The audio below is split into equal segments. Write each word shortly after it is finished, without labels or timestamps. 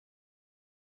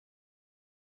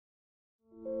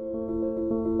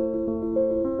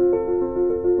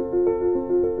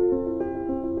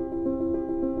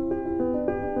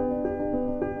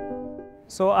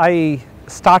So I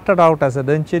started out as an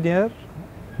engineer,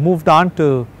 moved on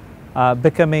to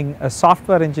becoming a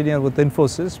software engineer with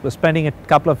Infosys, was spending a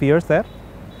couple of years there.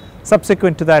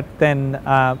 Subsequent to that, then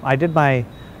I did my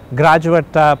graduate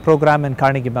program in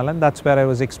Carnegie Mellon. That's where I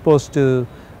was exposed to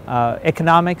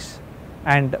economics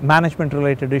and management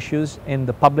related issues in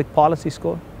the public policy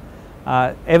school.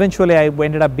 Eventually I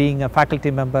ended up being a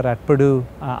faculty member at Purdue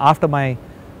after my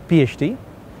PhD.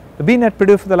 I've been at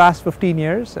Purdue for the last 15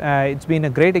 years. It's been a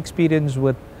great experience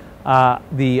with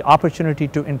the opportunity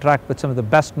to interact with some of the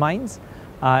best minds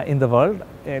in the world.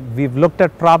 We've looked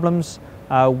at problems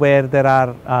where there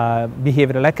are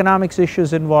behavioral economics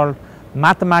issues involved,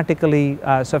 mathematically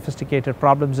sophisticated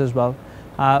problems as well.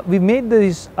 We've made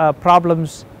these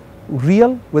problems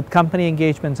real with company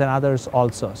engagements and others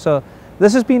also. So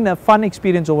this has been a fun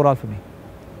experience overall for me.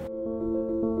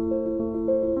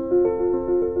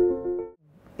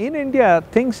 In India,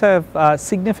 things have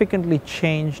significantly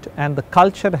changed and the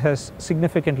culture has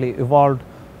significantly evolved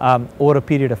over a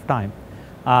period of time.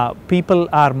 People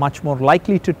are much more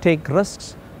likely to take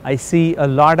risks. I see a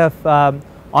lot of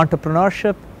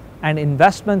entrepreneurship and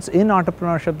investments in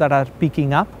entrepreneurship that are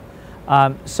peaking up.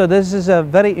 So this is a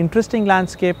very interesting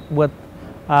landscape with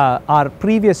our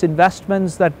previous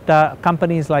investments that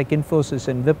companies like Infosys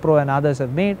and Wipro and others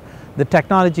have made. The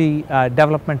technology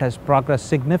development has progressed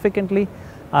significantly.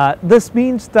 This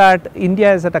means that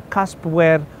India is at a cusp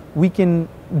where we can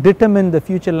determine the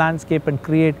future landscape and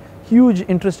create huge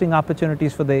interesting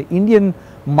opportunities for the Indian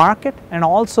market and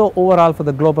also overall for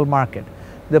the global market.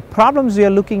 The problems we are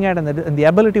looking at and the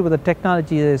ability with the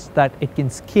technology is that it can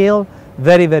scale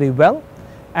very, very well,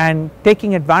 and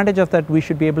taking advantage of that we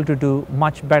should be able to do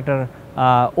much better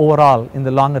overall in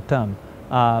the longer term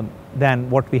than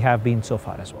what we have been so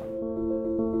far as well.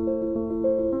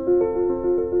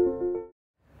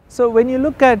 So when you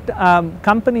look at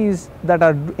companies that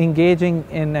are engaging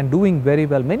in and doing very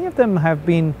well, many of them have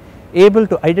been able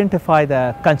to identify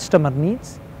the customer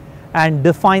needs and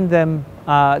define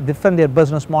their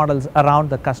business models around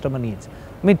the customer needs.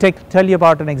 Let me tell you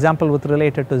about an example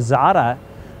related to Zara.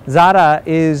 Zara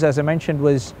is, as I mentioned,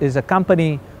 is a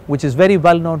company which is very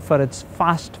well known for its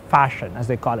fast fashion, as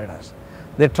they call it as.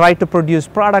 They try to produce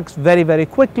products very, very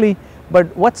quickly,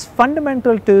 but what's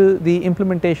fundamental to the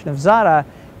implementation of Zara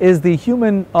is the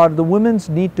human or the women's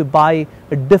need to buy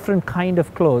a different kind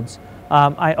of clothes,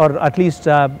 or at least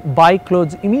buy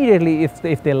clothes immediately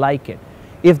if they like it.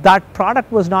 If that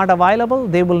product was not available,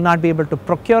 they will not be able to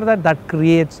procure that. That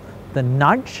creates the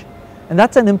nudge, and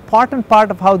that's an important part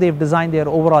of how they've designed their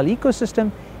overall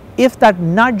ecosystem. If that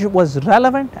nudge was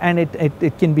relevant and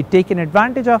it can be taken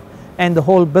advantage of, and the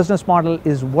whole business model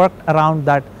is worked around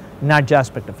that nudge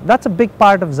aspect of it. That's a big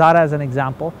part of Zara as an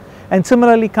example. And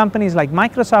similarly, companies like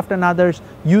Microsoft and others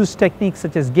use techniques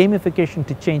such as gamification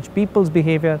to change people's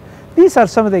behavior. These are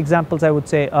some of the examples I would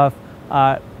say of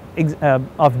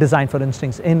design for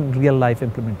instincts in real life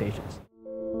implementations.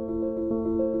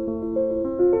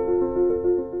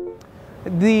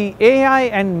 The AI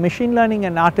and machine learning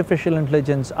and artificial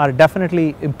intelligence are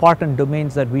definitely important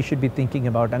domains that we should be thinking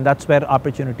about, and that's where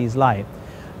opportunities lie.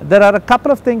 There are a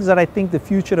couple of things that I think the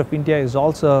future of India is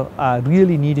also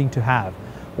really needing to have.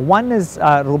 One is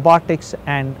robotics,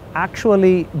 and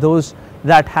actually those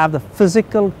that have the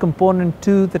physical component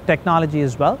to the technology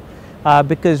as well.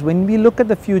 Because when we look at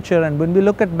the future and when we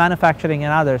look at manufacturing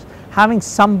and others, having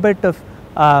some bit of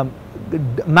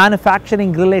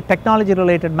technology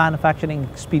related manufacturing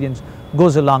experience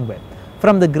goes a long way.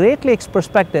 From the Great Lakes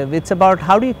perspective, it's about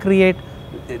how do you create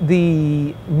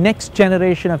the next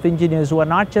generation of engineers who are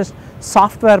not just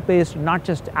software based, not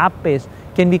just app based.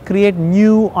 Can we create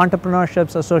new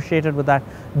entrepreneurships associated with that?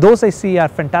 Those I see are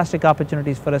fantastic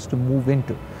opportunities for us to move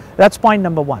into. That's point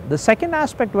number one. The second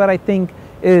aspect where I think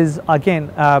is, again,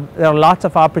 there are lots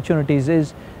of opportunities,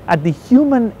 is at the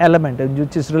human element,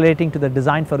 which is relating to the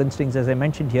design for instincts, as I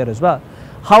mentioned here as well.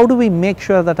 How do we make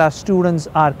sure that our students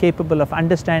are capable of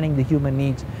understanding the human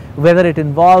needs, whether it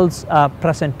involves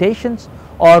presentations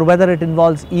or whether it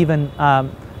involves even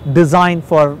design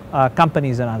for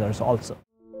companies and others also.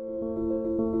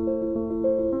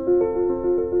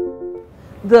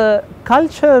 The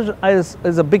culture is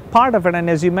a big part of it, and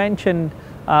as you mentioned,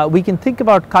 we can think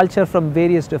about culture from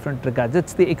various different regards.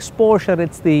 It's the exposure,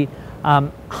 it's the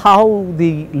how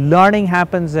the learning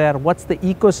happens there, what's the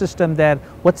ecosystem there,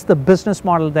 what's the business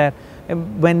model there.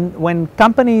 And when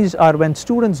companies or when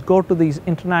students go to these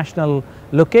international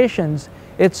locations,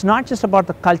 it's not just about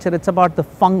the culture, it's about the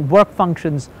work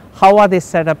functions, how are they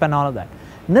set up and all of that.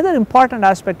 Another important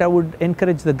aspect I would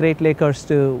encourage the Great Lakers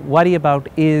to worry about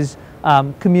is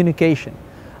communication.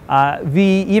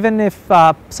 Even if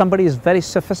somebody is very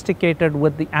sophisticated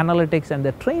with the analytics and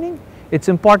the training, it's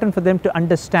important for them to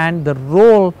understand the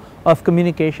role of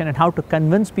communication and how to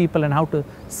convince people and how to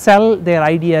sell their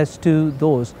ideas to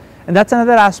those. And that's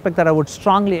another aspect that I would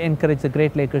strongly encourage the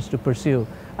Great Lakers to pursue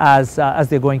as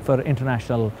they're going for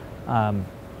international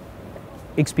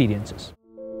experiences.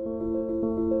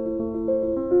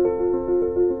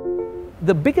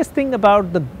 The biggest thing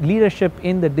about the leadership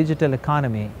in the digital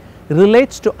economy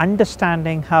relates to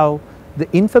understanding how the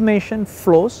information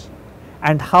flows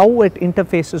and how it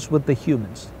interfaces with the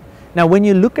humans. Now, when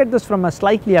you look at this from a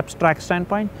slightly abstract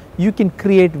standpoint, you can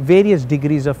create various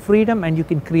degrees of freedom and you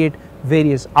can create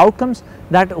various outcomes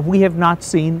that we have not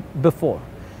seen before.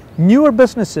 Newer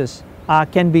businesses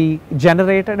can be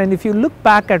generated, and if you look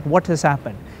back at what has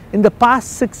happened in the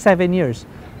past 6-7 years,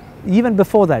 even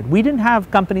before that, we didn't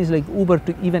have companies like Uber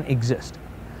to even exist.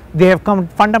 They have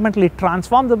fundamentally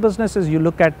transformed the businesses. You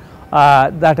look at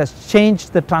that has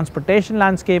changed the transportation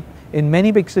landscape in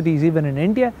many big cities, even in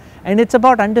India, and it's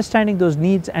about understanding those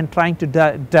needs and trying to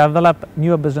develop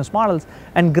newer business models.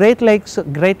 And Great Lakers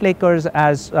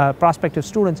as prospective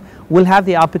students will have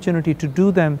the opportunity to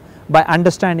do them by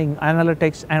understanding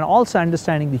analytics and also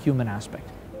understanding the human aspect.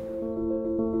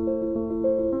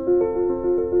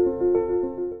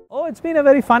 Oh, it's been a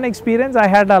very fun experience. I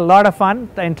had a lot of fun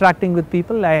interacting with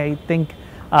people. I think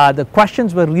the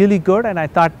questions were really good, and I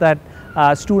thought that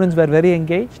students were very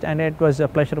engaged, and it was a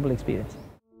pleasurable experience.